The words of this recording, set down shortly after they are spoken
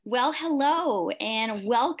Well, hello and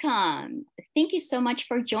welcome. Thank you so much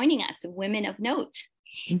for joining us, Women of Note.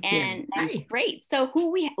 Thank you. And Hi. great. So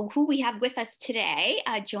who we have with us today,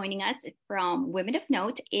 joining us from Women of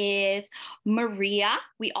Note is Maria.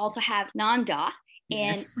 We also have Nanda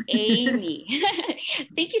and Yes. Amy.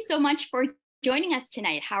 Thank you so much for joining us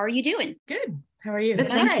tonight. How are you doing? Good. How are you? Good,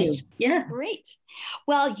 thank you. Yeah. Great.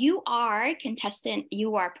 Well, you are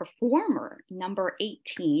performer number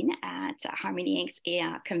 18 at Harmony Inc.'s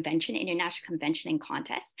convention, international convention and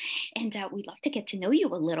contest. And we'd love to get to know you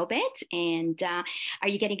a little bit. And are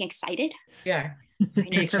you getting excited? Yeah.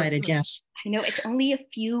 Pretty excited, yes. I know it's only a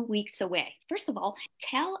few weeks away. First of all,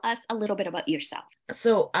 tell us a little bit about yourself.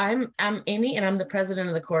 So I'm Amy, and I'm the president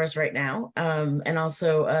of the chorus right now, and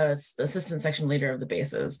also assistant section leader of the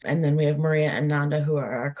basses. And then we have Maria and Nanda, who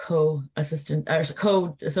are our co-associate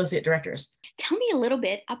directors. Tell me a little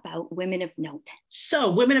bit about Women of Note.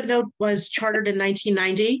 So Women of Note was chartered in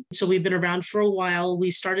 1990. So we've been around for a while.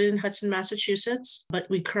 We started in Hudson, Massachusetts, but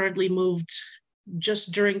we currently moved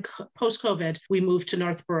just during post-COVID, we moved to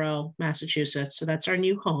Northborough, Massachusetts. So that's our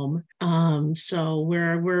new home. So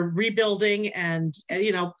we're rebuilding, and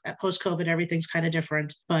at post-COVID, everything's kind of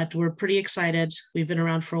different, but we're pretty excited. We've been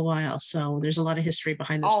around for a while, so there's a lot of history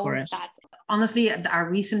behind this chorus. Honestly, our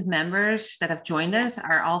recent members that have joined us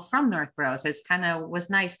are all from Northborough, so it's was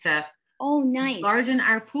nice to largen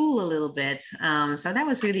our pool a little bit. So that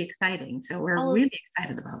was really exciting. So we're really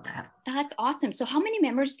excited about that. That's awesome. So how many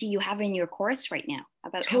members do you have in your chorus right now?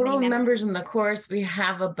 About total members in the chorus, we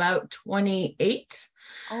have about 28.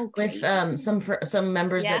 With some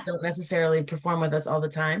members that don't necessarily perform with us all the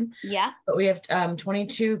time. Yeah. But we have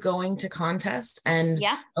 22 going to contest, and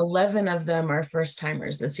 11 of them are first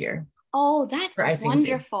timers this year. Oh, that's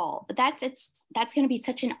wonderful. That's going to be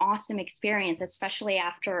such an awesome experience, especially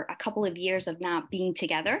after a couple of years of not being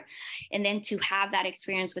together. And then to have that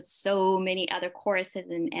experience with so many other choruses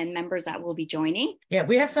and members that will be joining. Yeah,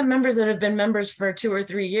 we have some members that have been members for 2 or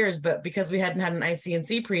 3 years, but because we hadn't had an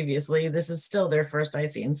ICNC previously, this is still their first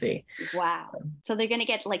ICNC. Wow. So they're going to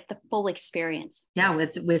get like the full experience. Yeah,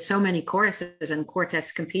 with so many choruses and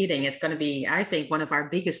quartets competing, it's going to be, I think, one of our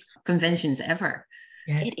biggest conventions ever.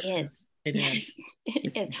 Yeah, it is. It is.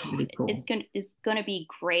 It's really cool. It's going to be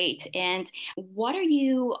great. And what are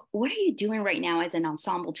you doing right now as an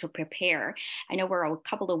ensemble to prepare? I know we're a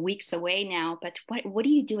couple of weeks away now, but what do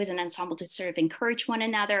you do as an ensemble to sort of encourage one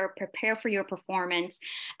another, prepare for your performance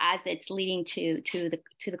as it's leading to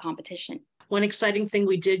the competition? One exciting thing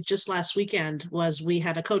we did just last weekend was we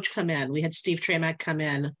had a coach come in. We had Steve Tramek come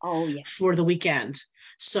in for the weekend.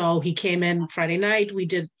 So he came in Friday night. We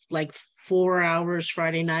did like 4 hours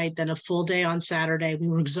Friday night, then a full day on Saturday. We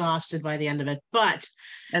were exhausted by the end of it, but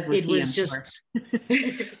it was just,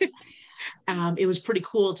 it was pretty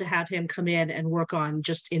cool to have him come in and work on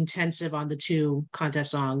just intensive on the 2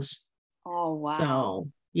 contest songs. Oh, wow.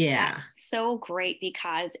 So, yeah. That's so great,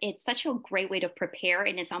 because it's such a great way to prepare,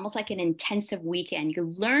 and it's almost like an intensive weekend.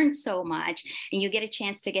 You learn so much, and you get a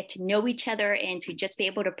chance to get to know each other and to just be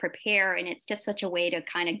able to prepare, and it's just such a way to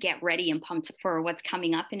kind of get ready and pumped for what's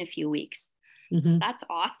coming up in a few weeks. Mm-hmm. That's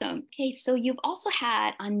awesome. Okay, so you've also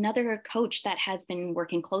had another coach that has been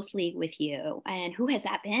working closely with you, and who has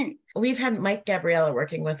that been? We've had Mike Gabriella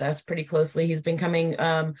working with us pretty closely. He's been coming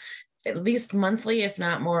at least monthly, if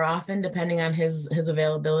not more often, depending on his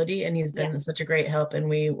availability. And he's been such a great help, and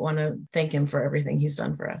we want to thank him for everything he's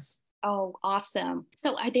done for us. Oh, awesome.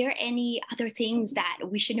 So are there any other things that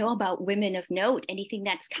we should know about Women of Note? Anything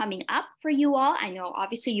that's coming up for you all? I know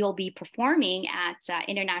obviously you'll be performing at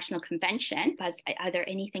International Convention, but are there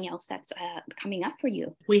anything else that's coming up for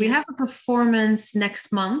you? We have a performance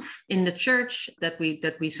next month in the church that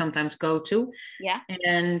we sometimes go to. Yeah.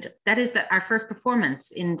 And that is our first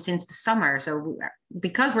performance since the summer. So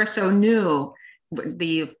because we're so new,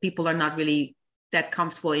 the people are not really that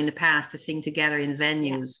comfortable in the past to sing together in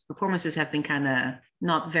venues. Performances have been kind of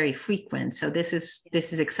not very frequent. So this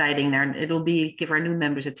is exciting. It'll give our new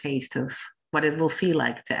members a taste of what it will feel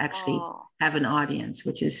like to actually have an audience,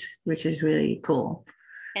 which is really cool.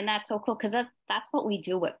 And that's so cool, because that's what we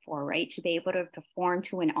do it for, right? To be able to perform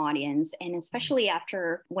to an audience. And especially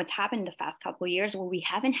after what's happened the past couple of years where we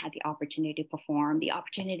haven't had the opportunity to perform, the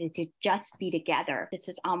opportunity to just be together. This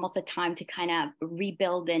is almost a time to kind of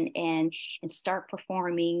rebuild and start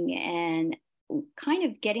performing. And kind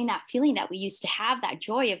of getting that feeling that we used to have, that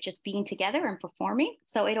joy of just being together and performing.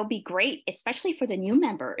 So it'll be great, especially for the new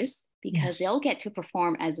members, because they'll get to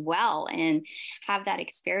perform as well and have that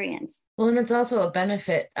experience. Well, and it's also a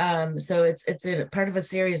benefit. So it's a part of a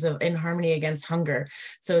series of In Harmony Against Hunger.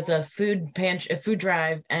 So it's a food pantry, a food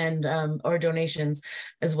drive, and or donations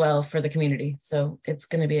as well for the community. So it's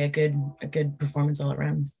going to be a good performance all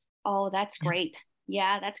around. Oh, that's great.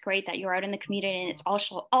 Yeah, that's great that you're out in the community, and it's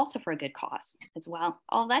also for a good cause as well.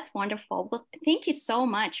 Oh, that's wonderful. Well, thank you so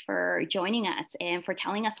much for joining us and for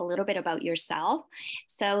telling us a little bit about yourself.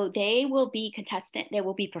 So they will be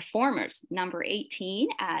performers number 18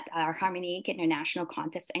 at our Harmonique International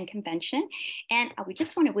Contest and Convention. And we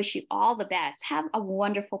just want to wish you all the best. Have a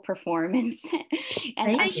wonderful performance.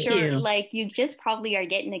 And Thank I'm sure you. like you just probably are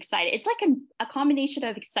getting excited. It's like a combination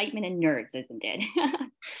of excitement and nerves, isn't it?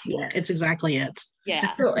 Yes. It's exactly it.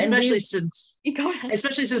 Yeah. So, and Especially since Go ahead.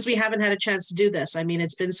 especially since we haven't had a chance to do this. I mean,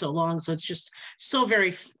 it's been so long, so it's just so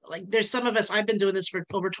very like there's some of us, I've been doing this for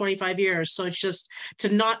over 25 years, so it's just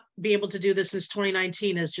to not be able to do this since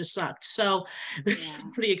 2019 has just sucked. So Yeah.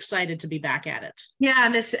 pretty excited to be back at it. Yeah,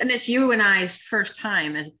 and it's you and I's first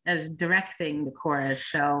time as directing the chorus.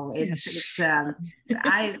 So it's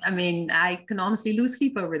I mean I can honestly lose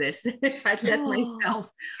sleep over this if I let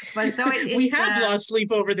myself. But so we have lost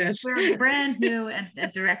sleep over this. We're brand new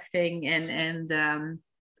at directing, and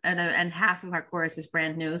half of our chorus is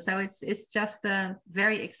brand new. So it's just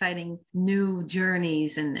very exciting new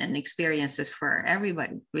journeys and experiences for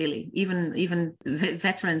everybody, really, even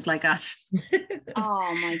veterans like us.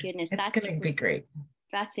 Oh my goodness, It's going to be great.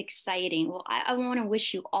 That's exciting. Well, I want to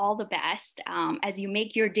wish you all the best as you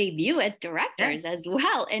make your debut as directors as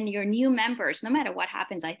well, and your new members. No matter what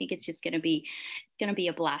happens, I think it's going to be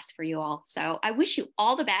a blast for you all. So I wish you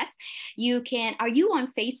all the best. Are you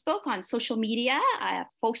on Facebook, on social media?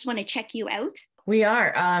 Folks want to check you out? We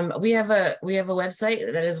are. We have a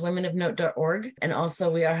website that is womenofnote.org, and also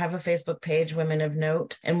we have a Facebook page, Women of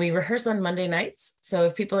Note, and we rehearse on Monday nights. So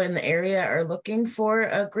if people in the area are looking for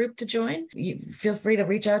a group to join, you feel free to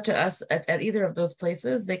reach out to us at either of those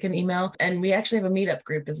places. They can email, and we actually have a meetup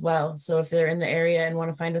group as well. So if they're in the area and want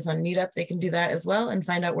to find us on Meetup, they can do that as well and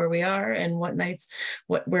find out where we are and what nights,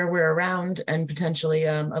 where we're around, and potentially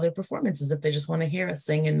other performances if they just want to hear us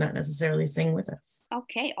sing and not necessarily sing with us.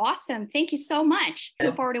 Okay, awesome. Thank you so much.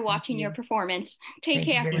 Look forward to watching your performance. Take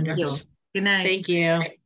care. Thank you very much. Good night. Thank you.